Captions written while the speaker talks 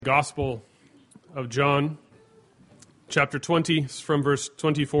Gospel of John, chapter 20, from verse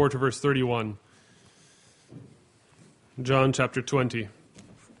 24 to verse 31. John chapter 20.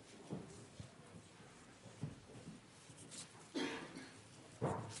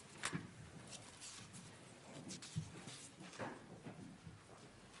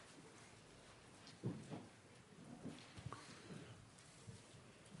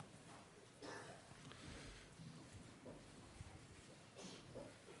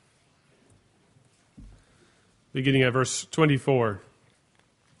 Beginning at verse 24,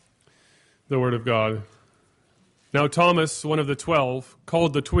 the Word of God. Now Thomas, one of the 12,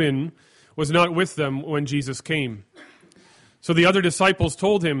 called the twin, was not with them when Jesus came. So the other disciples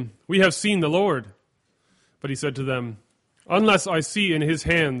told him, "We have seen the Lord." But he said to them, "Unless I see in his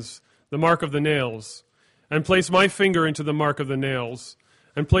hands the mark of the nails, and place my finger into the mark of the nails,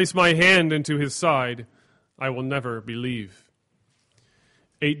 and place my hand into his side, I will never believe."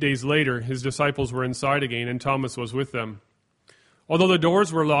 8 days later, his disciples were inside again, and Thomas was with them. Although the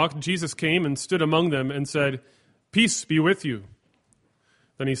doors were locked, Jesus came and stood among them and said, "Peace be with you."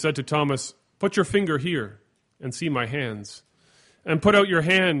 Then he said to Thomas, "Put your finger here and see my hands, and put out your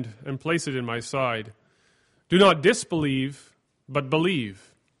hand and place it in my side. Do not disbelieve, but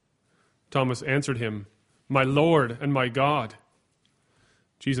believe." Thomas answered him, "My Lord and my God."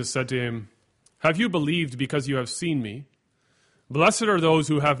 Jesus said to him, "Have you believed because you have seen me? Blessed are those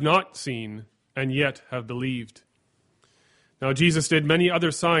who have not seen and yet have believed." Now Jesus did many other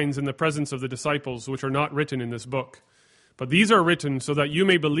signs in the presence of the disciples, which are not written in this book. But these are written so that you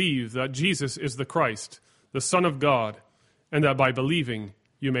may believe that Jesus is the Christ, the Son of God, and that by believing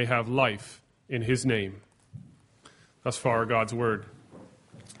you may have life in his name. Thus far, God's word.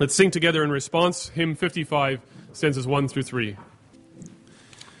 Let's sing together in response, hymn 55, stanzas 1 through 3.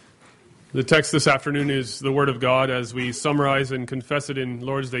 The text this afternoon is the Word of God as we summarize and confess it in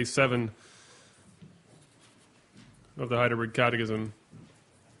Lord's Day 7 of the Heidelberg Catechism.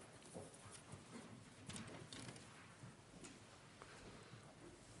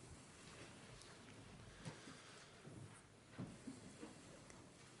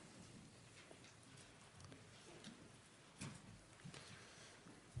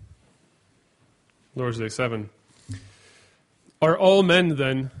 Lord's Day 7. Are all men,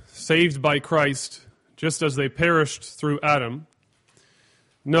 then, saved by Christ, just as they perished through Adam?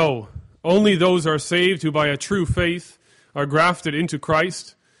 No, only those are saved who by a true faith are grafted into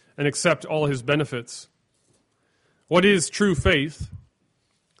Christ and accept all his benefits. What is true faith?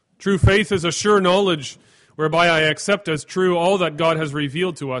 True faith is a sure knowledge whereby I accept as true all that God has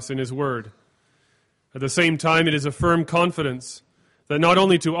revealed to us in his word. At the same time, it is a firm confidence that not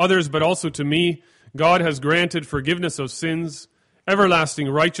only to others but also to me, God has granted forgiveness of sins, everlasting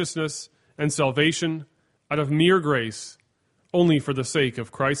righteousness, and salvation out of mere grace, only for the sake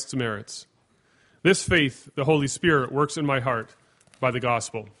of Christ's merits. This faith the Holy Spirit works in my heart by the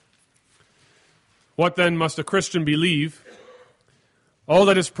gospel. What then must a Christian believe? All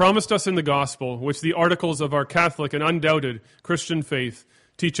that is promised us in the gospel, which the articles of our Catholic and undoubted Christian faith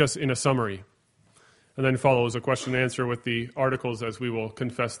teach us in a summary. And then follows a question and answer with the articles as we will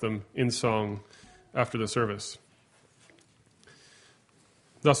confess them in song after the service.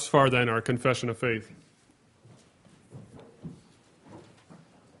 Thus far, then, our confession of faith.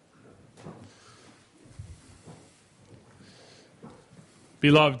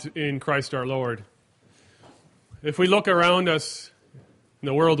 Beloved in Christ our Lord, if we look around us, in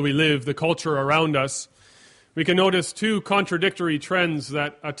the world we live, the culture around us, we can notice two contradictory trends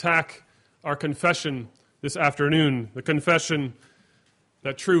that attack our confession this afternoon. The confession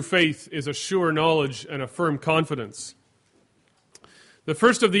that true faith is a sure knowledge and a firm confidence. The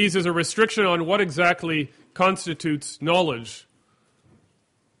first of these is a restriction on what exactly constitutes knowledge.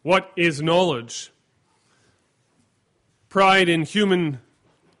 What is knowledge? Pride in human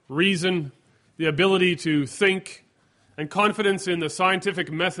reason, the ability to think, and confidence in the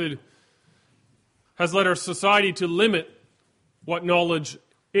scientific method has led our society to limit what knowledge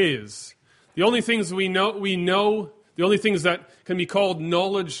is. The only things we know, the only things that can be called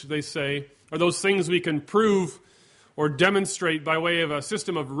knowledge, they say, are those things we can prove or demonstrate by way of a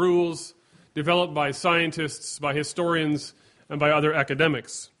system of rules developed by scientists, by historians, and by other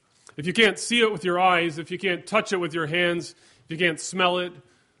academics. If you can't see it with your eyes, if you can't touch it with your hands, if you can't smell it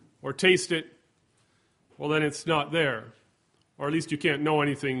or taste it, well, then it's not there. Or at least you can't know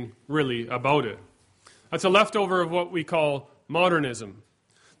anything really about it. That's a leftover of what we call modernism.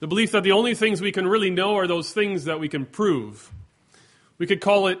 The belief that the only things we can really know are those things that we can prove. We could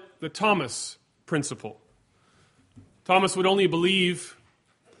call it the Thomas principle. Thomas would only believe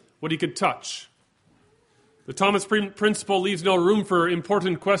what he could touch. The Thomas principle leaves no room for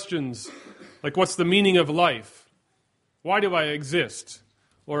important questions like what's the meaning of life? Why do I exist?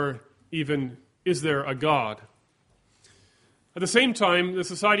 Or even, is there a God? At the same time, the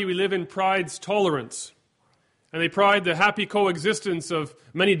society we live in prides tolerance, and they pride the happy coexistence of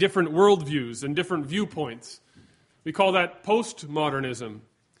many different worldviews and different viewpoints. We call that postmodernism.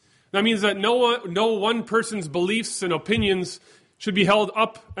 That means that no one person's beliefs and opinions should be held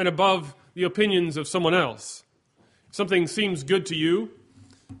up and above the opinions of someone else. If something seems good to you,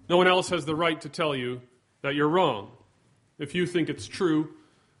 no one else has the right to tell you that you're wrong. If you think it's true,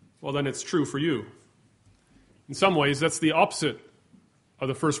 well, then it's true for you. In some ways, that's the opposite of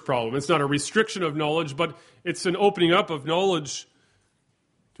the first problem. It's not a restriction of knowledge, but it's an opening up of knowledge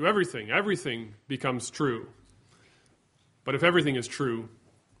to everything. Everything becomes true. But if everything is true,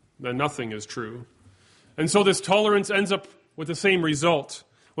 then nothing is true. And so this tolerance ends up with the same result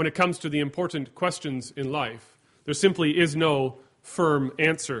when it comes to the important questions in life. There simply is no firm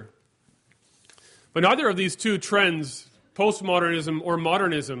answer. But neither of these two trends, postmodernism or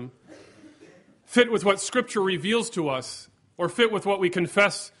modernism, fit with what Scripture reveals to us or fit with what we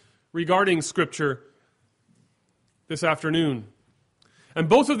confess regarding Scripture this afternoon. And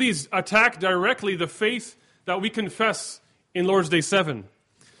both of these attack directly the faith that we confess in Lord's Day 7.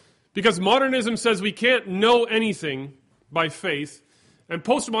 Because modernism says we can't know anything by faith, and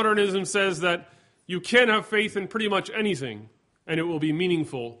postmodernism says that you can have faith in pretty much anything, and it will be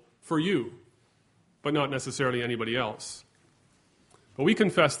meaningful for you, but not necessarily anybody else. But we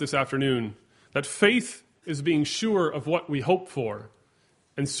confess this afternoon that faith is being sure of what we hope for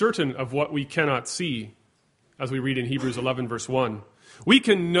and certain of what we cannot see, as we read in Hebrews 11, verse 1. We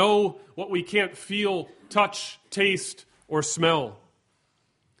can know what we can't feel, touch, taste, or smell.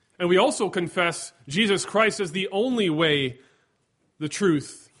 And we also confess Jesus Christ as the only way, the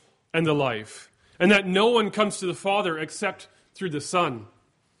truth, and the life, and that no one comes to the Father except through the Son.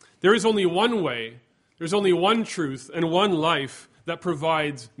 There is only one way, there's only one truth, and one life that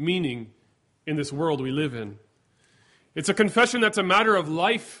provides meaning in this world we live in. It's a confession that's a matter of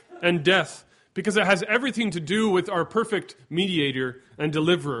life and death, because it has everything to do with our perfect mediator and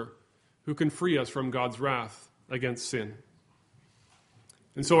deliverer who can free us from God's wrath against sin.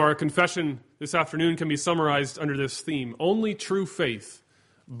 And so our confession this afternoon can be summarized under this theme: only true faith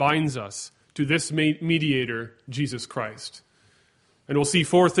binds us to this mediator, Jesus Christ. And we'll see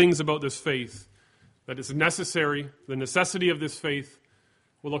four things about this faith that is necessary, the necessity of this faith.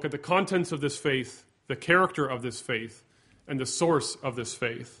 We'll look at the contents of this faith, the character of this faith, and the source of this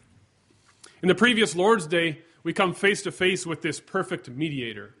faith. In the previous Lord's Day, we come face to face with this perfect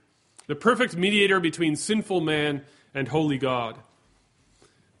mediator, the perfect mediator between sinful man and holy God.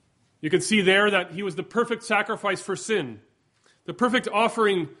 You can see there that he was the perfect sacrifice for sin, the perfect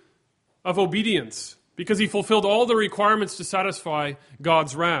offering of obedience, because he fulfilled all the requirements to satisfy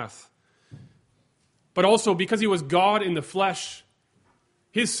God's wrath. But also because he was God in the flesh,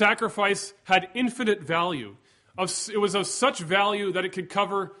 his sacrifice had infinite value. It was of such value that it could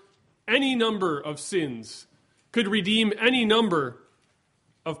cover any number of sins, could redeem any number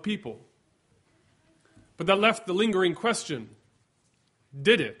of people. But that left the lingering question: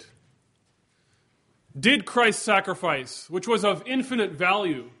 did it? Did Christ's sacrifice, which was of infinite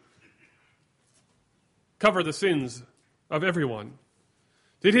value, cover the sins of everyone?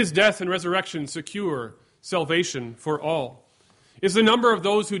 Did his death and resurrection secure salvation for all? Is the number of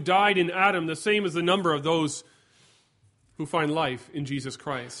those who died in Adam the same as the number of those who find life in Jesus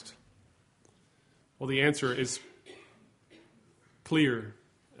Christ? Well, the answer is clear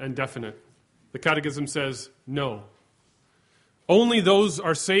and definite. The Catechism says no. Only those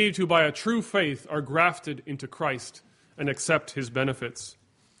are saved who by a true faith are grafted into Christ and accept his benefits.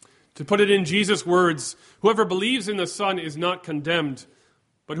 To put it in Jesus' words, whoever believes in the Son is not condemned,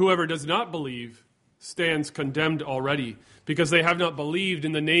 but whoever does not believe stands condemned already, because they have not believed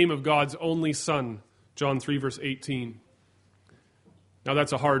in the name of God's only Son. John 3, verse 18. Now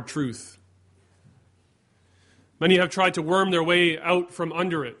that's a hard truth. Many have tried to worm their way out from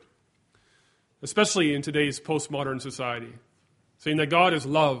under it, especially in today's postmodern society, saying that God is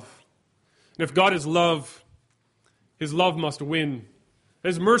love. And if God is love, his love must win.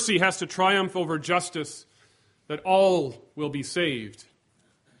 His mercy has to triumph over justice, that all will be saved.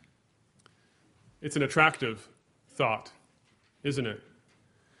 It's an attractive thought, isn't it?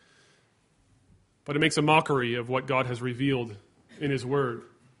 But it makes a mockery of what God has revealed in his word.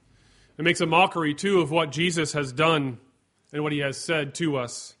 It makes a mockery, too, of what Jesus has done and what he has said to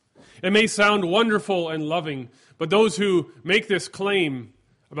us. It may sound wonderful and loving, but those who make this claim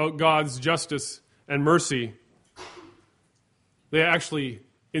about God's justice and mercy, they actually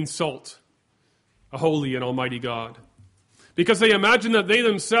insult a holy and almighty God. Because they imagine that they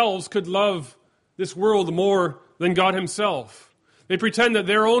themselves could love this world more than God himself. They pretend that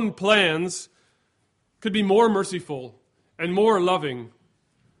their own plans could be more merciful and more loving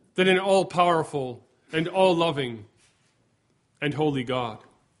than an all-powerful and all-loving and holy God.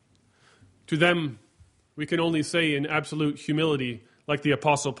 To them, we can only say in absolute humility, like the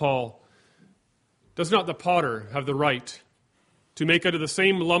Apostle Paul, does not the potter have the right to make out of the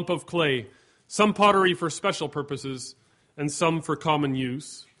same lump of clay some pottery for special purposes and some for common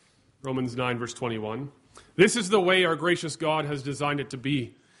use? Romans 9, verse 21. This is the way our gracious God has designed it to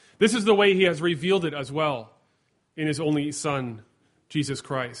be. This is the way he has revealed it as well in his only Son, Jesus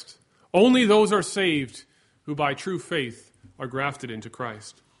Christ. Only those are saved who by true faith are grafted into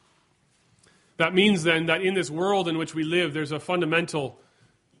Christ. That means then that in this world in which we live, there's a fundamental,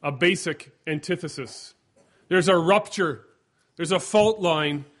 a basic antithesis. There's a rupture, there's a fault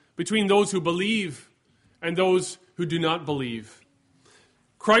line between those who believe and those who do not believe.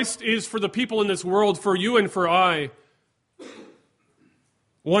 Christ is for the people in this world, for you and for I,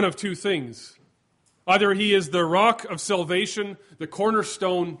 one of two things. Either he is the rock of salvation, the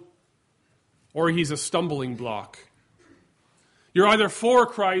cornerstone, or he's a stumbling block. You're either for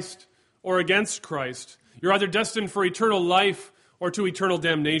Christ or against Christ. You're either destined for eternal life or to eternal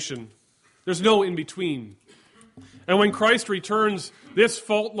damnation. There's no in between. And when Christ returns, this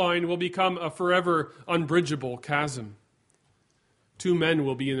fault line will become a forever unbridgeable chasm. Two men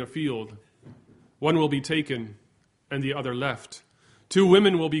will be in a field. One will be taken and the other left. Two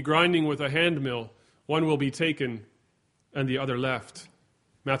women will be grinding with a hand mill. One will be taken and the other left.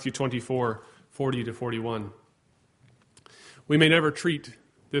 Matthew 24, 40 to 41. We may never treat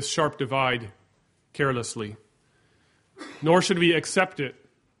this sharp divide carelessly, nor should we accept it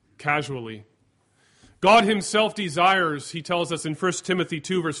casually. God himself desires, he tells us in 1 Timothy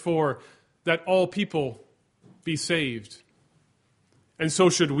 2, verse 4, that all people be saved. And so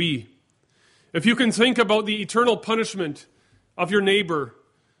should we. If you can think about the eternal punishment of your neighbor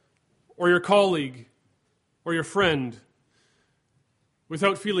or your colleague or your friend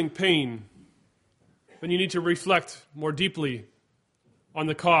without feeling pain, then you need to reflect more deeply on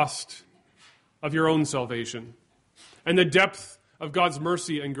the cost of your own salvation and the depth of God's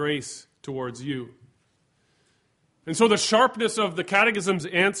mercy and grace towards you. And so the sharpness of the Catechism's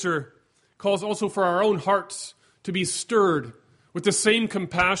answer calls also for our own hearts to be stirred with the same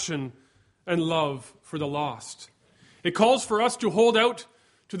compassion and love for the lost. It calls for us to hold out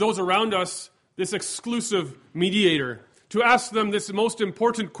to those around us this exclusive mediator, to ask them this most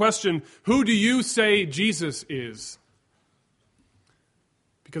important question: who do you say Jesus is?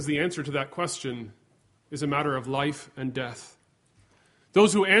 Because the answer to that question is a matter of life and death.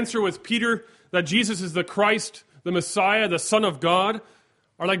 Those who answer with Peter that Jesus is the Christ, the Messiah, the Son of God,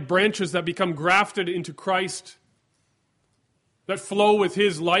 are like branches that become grafted into Christ, that flow with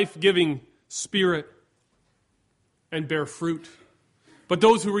his life-giving Spirit and bear fruit. But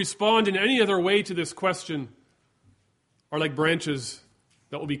those who respond in any other way to this question are like branches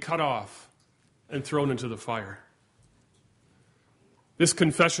that will be cut off and thrown into the fire. This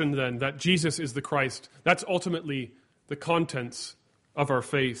confession, then, that Jesus is the Christ, that's ultimately the contents of our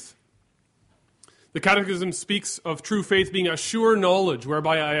faith. The Catechism speaks of true faith being a sure knowledge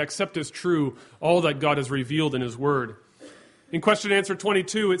whereby I accept as true all that God has revealed in his word. In question and answer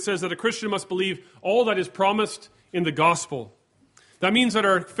 22, it says that a Christian must believe all that is promised in the gospel. That means that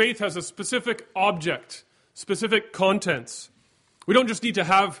our faith has a specific object, specific contents. We don't just need to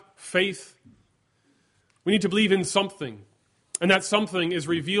have faith. We need to believe in something. And that something is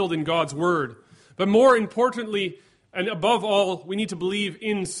revealed in God's word. But more importantly, and above all, we need to believe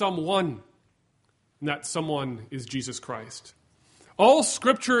in someone. And that someone is Jesus Christ. All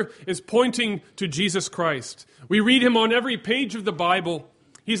Scripture is pointing to Jesus Christ. We read him on every page of the Bible.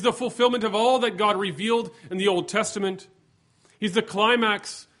 He's the fulfillment of all that God revealed in the Old Testament. He's the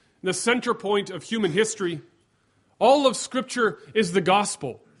climax, the center point of human history. All of Scripture is the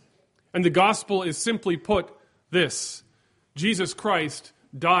gospel. And the gospel is simply put this: Jesus Christ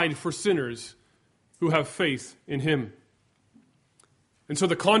died for sinners who have faith in him. And so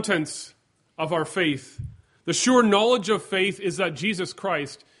the contents of our faith, the sure knowledge of faith, is that Jesus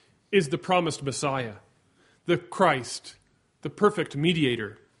Christ is the promised Messiah, the Christ, the perfect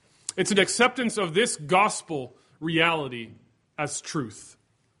mediator. It's an acceptance of this gospel reality as truth.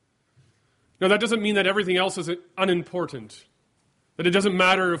 Now, that doesn't mean that everything else is unimportant, that it doesn't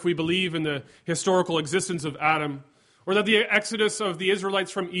matter if we believe in the historical existence of Adam, or that the exodus of the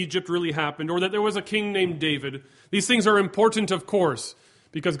Israelites from Egypt really happened, or that there was a king named David. These things are important, of course,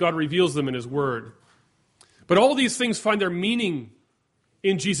 because God reveals them in his word. But all these things find their meaning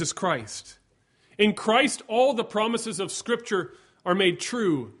in Jesus Christ. In Christ, all the promises of Scripture are made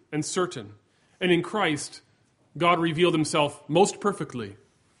true and certain. And in Christ, God revealed himself most perfectly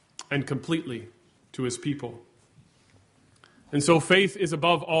and completely to his people. And so faith is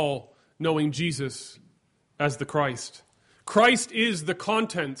above all knowing Jesus as the Christ. Christ is the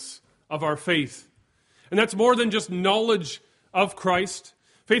contents of our faith. And that's more than just knowledge of Christ.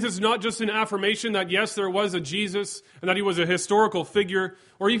 Faith is not just an affirmation that, yes, there was a Jesus and that he was a historical figure,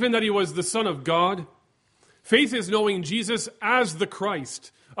 or even that he was the Son of God. Faith is knowing Jesus as the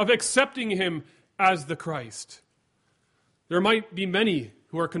Christ, of accepting him as the Christ. There might be many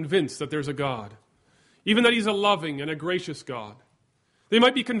who are convinced that there's a God, even that he's a loving and a gracious God. They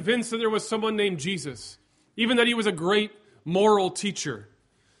might be convinced that there was someone named Jesus, even that he was a great moral teacher.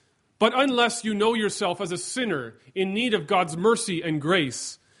 But unless you know yourself as a sinner in need of God's mercy and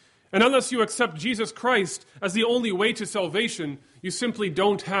grace, and unless you accept Jesus Christ as the only way to salvation, you simply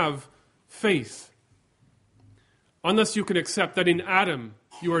don't have faith. Unless you can accept that in Adam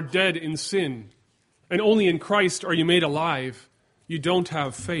you are dead in sin, and only in Christ are you made alive, you don't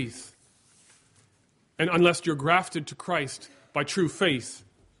have faith. And unless you're grafted to Christ by true faith,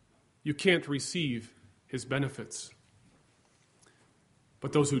 you can't receive his benefits.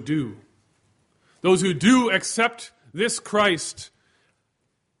 But those who do accept this Christ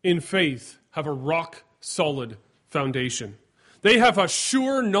in faith, have a rock-solid foundation. They have a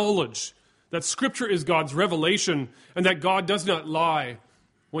sure knowledge that Scripture is God's revelation and that God does not lie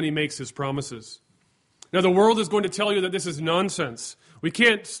when he makes his promises. Now, the world is going to tell you that this is nonsense. We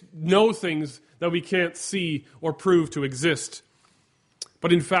can't know things that we can't see or prove to exist.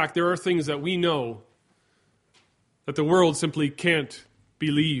 But in fact, there are things that we know that the world simply can't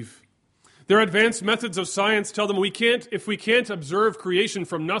believe. Their advanced methods of science tell them if we can't observe creation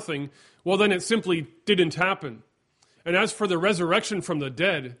from nothing, well, then it simply didn't happen. And as for the resurrection from the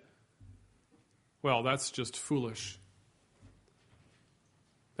dead, well, that's just foolish.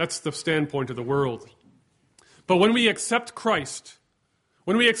 That's the standpoint of the world. But when we accept Christ,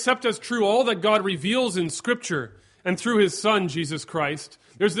 when we accept as true all that God reveals in Scripture and through his Son, Jesus Christ,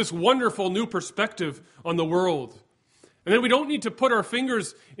 there's this wonderful new perspective on the world. And then we don't need to put our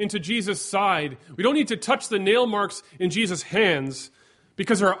fingers into Jesus' side. We don't need to touch the nail marks in Jesus' hands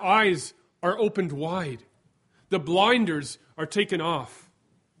because our eyes are opened wide. The blinders are taken off.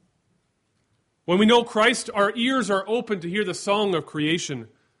 When we know Christ, our ears are open to hear the song of creation,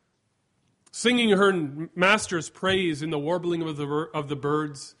 singing her master's praise in the warbling of the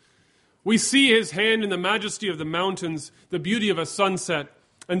birds. We see his hand in the majesty of the mountains, the beauty of a sunset,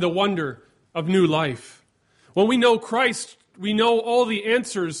 and the wonder of new life. When we know Christ, we know all the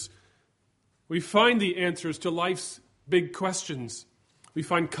answers. We find the answers to life's big questions. We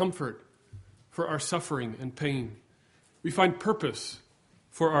find comfort for our suffering and pain. We find purpose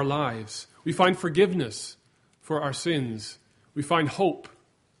for our lives. We find forgiveness for our sins. We find hope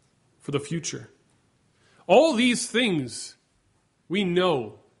for the future. All these things we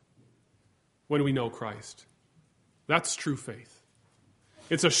know when we know Christ. That's true faith.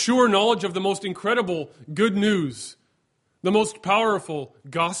 It's a sure knowledge of the most incredible good news, the most powerful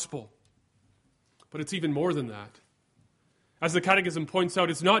gospel. But it's even more than that. As the Catechism points out,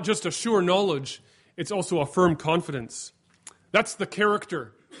 it's not just a sure knowledge, it's also a firm confidence. That's the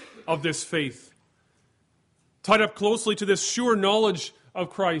character of this faith. Tied up closely to this sure knowledge of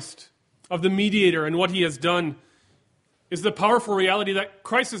Christ, of the mediator and what he has done, is the powerful reality that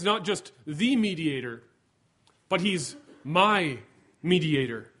Christ is not just the mediator, but he's my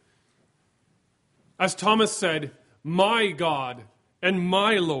mediator. As Thomas said, my God and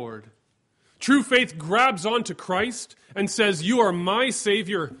my Lord. True faith grabs onto Christ and says, you are my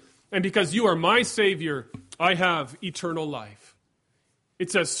Savior, and because you are my Savior, I have eternal life.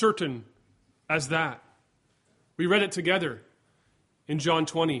 It's as certain as that. We read it together in John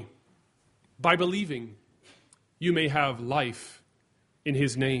 20. By believing, you may have life in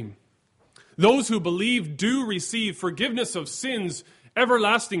his name. Those who believe do receive forgiveness of sins,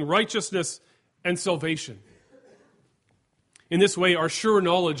 everlasting righteousness, and salvation. In this way, our sure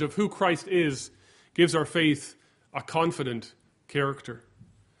knowledge of who Christ is gives our faith a confident character.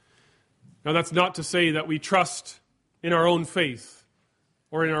 Now, that's not to say that we trust in our own faith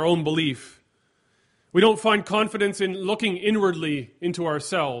or in our own belief. We don't find confidence in looking inwardly into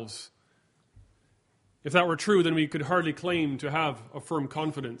ourselves. If that were true, then we could hardly claim to have a firm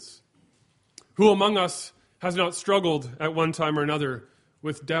confidence. Who among us has not struggled at one time or another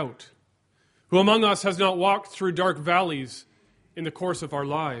with doubt? Who among us has not walked through dark valleys in the course of our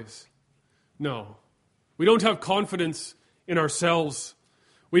lives? No. We don't have confidence in ourselves.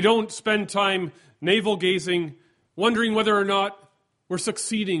 We don't spend time navel-gazing, wondering whether or not we're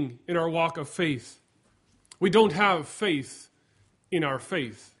succeeding in our walk of faith. We don't have faith in our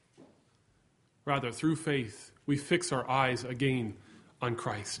faith. Rather, through faith, we fix our eyes again on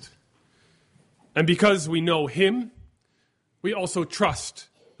Christ. And because we know him, we also trust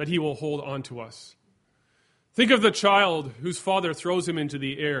that he will hold on to us. Think of the child whose father throws him into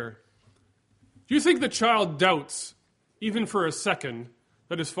the air. Do you think the child doubts, even for a second,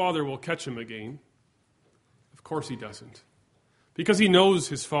 that his father will catch him again? Of course he doesn't. Because he knows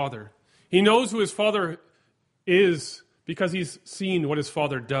his father. He knows who his father is because he's seen what his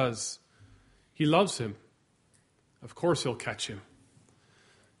father does. He loves him. Of course he'll catch him.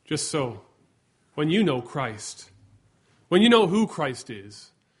 Just so, when you know Christ, when you know who Christ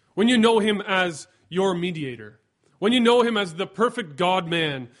is, when you know him as your mediator, when you know him as the perfect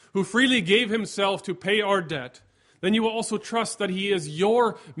God-man who freely gave himself to pay our debt, then you will also trust that he is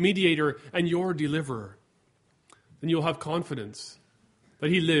your mediator and your deliverer. Then you'll have confidence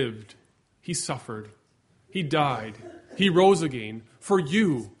that he lived, he suffered, he died, he rose again for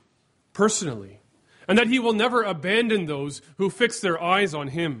you personally, and that he will never abandon those who fix their eyes on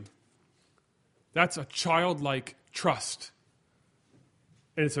him. That's a childlike trust,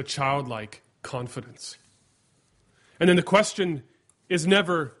 and it's a childlike confidence. And then the question is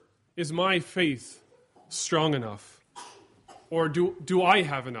never, is my faith strong enough? Or do I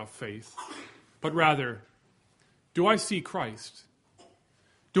have enough faith? But rather, do I see Christ?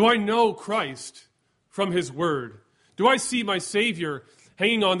 Do I know Christ from his word? Do I see my Savior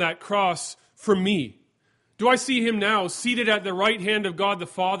hanging on that cross for me? Do I see him now seated at the right hand of God the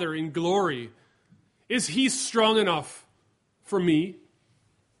Father in glory? Is he strong enough for me?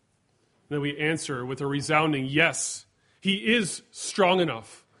 And then we answer with a resounding yes. He is strong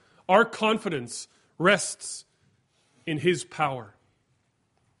enough. Our confidence rests in his power.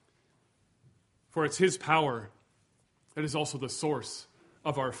 For it's his power that is also the source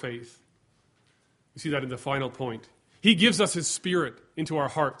of our faith. We see that in the final point. He gives us his Spirit into our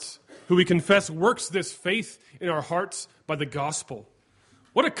hearts, who we confess works this faith in our hearts by the gospel.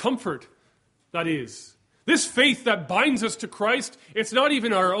 What a comfort that is. This faith that binds us to Christ, it's not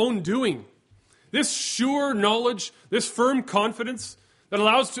even our own doing. This sure knowledge, this firm confidence that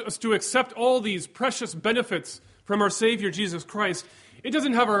allows us to accept all these precious benefits from our Savior Jesus Christ, it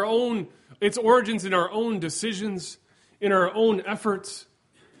doesn't have its origins in our own decisions, in our own efforts.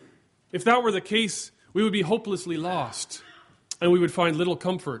 If that were the case, we would be hopelessly lost, and we would find little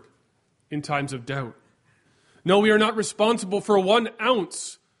comfort in times of doubt. No, we are not responsible for 1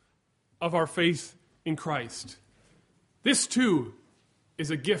 ounce of our faith in Christ. This, too, is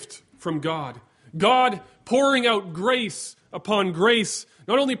a gift from God. God, pouring out grace upon grace,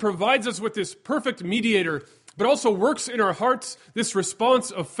 not only provides us with this perfect mediator, but also works in our hearts this response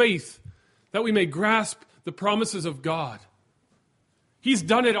of faith that we may grasp the promises of God. He's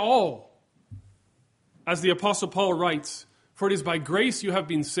done it all. As the Apostle Paul writes, "For it is by grace you have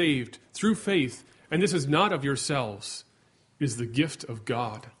been saved through faith, and this is not of yourselves. It is the gift of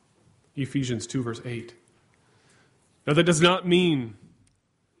God." Ephesians 2, verse 8. Now that does not mean,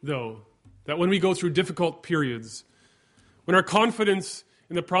 though, that when we go through difficult periods, when our confidence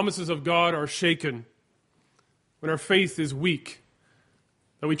in the promises of God are shaken, when our faith is weak,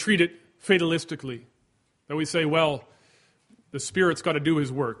 that we treat it fatalistically, that we say, well, the Spirit's got to do his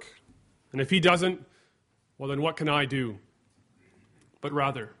work, and if he doesn't, well, then what can I do? But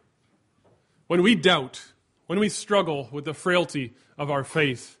rather, when we doubt, when we struggle with the frailty of our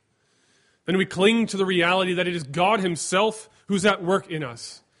faith, then we cling to the reality that it is God himself who's at work in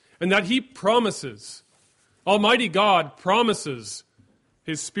us, and that he promises, Almighty God promises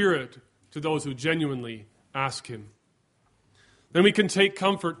his Spirit to those who genuinely ask him. Then we can take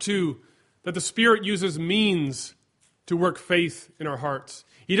comfort, too, that the Spirit uses means to work faith in our hearts.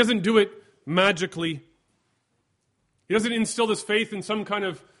 He doesn't do it magically. He doesn't instill this faith in some kind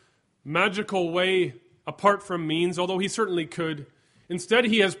of magical way apart from means, although he certainly could. Instead,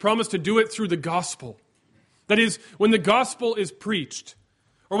 he has promised to do it through the gospel. That is, when the gospel is preached,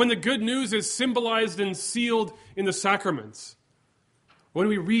 or when the good news is symbolized and sealed in the sacraments, when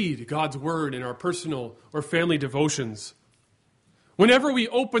we read God's word in our personal or family devotions. Whenever we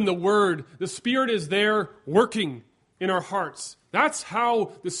open the word, the Spirit is there working in our hearts. That's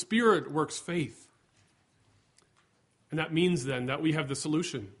how the Spirit works faith. And that means then that we have the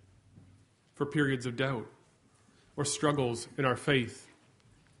solution for periods of doubt or struggles in our faith.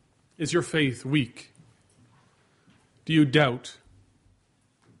 Is your faith weak? Do you doubt?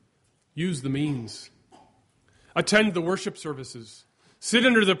 Use the means. Attend the worship services. Sit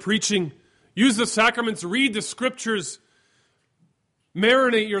under the preaching. Use the sacraments. Read the scriptures.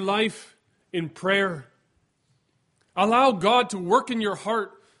 Marinate your life in prayer. Allow God to work in your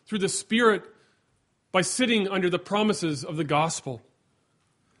heart through the Spirit by sitting under the promises of the gospel.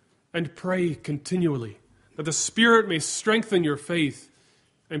 And pray continually that the Spirit may strengthen your faith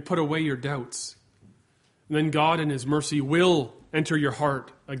and put away your doubts. And then God in His mercy will enter your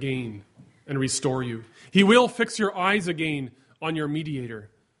heart again and restore you. He will fix your eyes again on your mediator,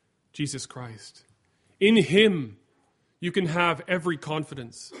 Jesus Christ. In Him you can have every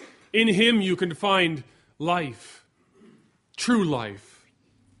confidence. In Him you can find life, true life.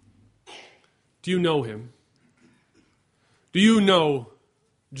 Do you know Him? Do you know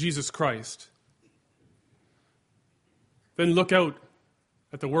Jesus Christ? Then look out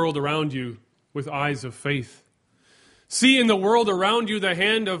at the world around you with eyes of faith. See in the world around you the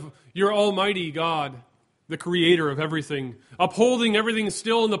hand of your Almighty God, the Creator of everything, upholding everything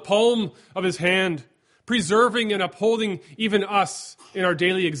still in the palm of His hand, preserving and upholding even us in our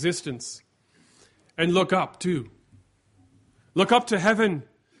daily existence. And look up too. Look up to heaven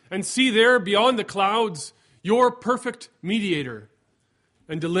and see there beyond the clouds your perfect mediator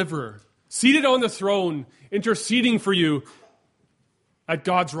and deliverer, seated on the throne, interceding for you at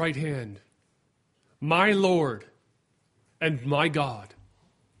God's right hand. My Lord and my God.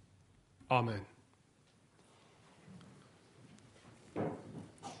 Amen.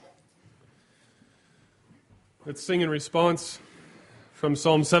 Let's sing in response from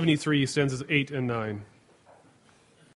Psalm 73, stanzas 8 and 9.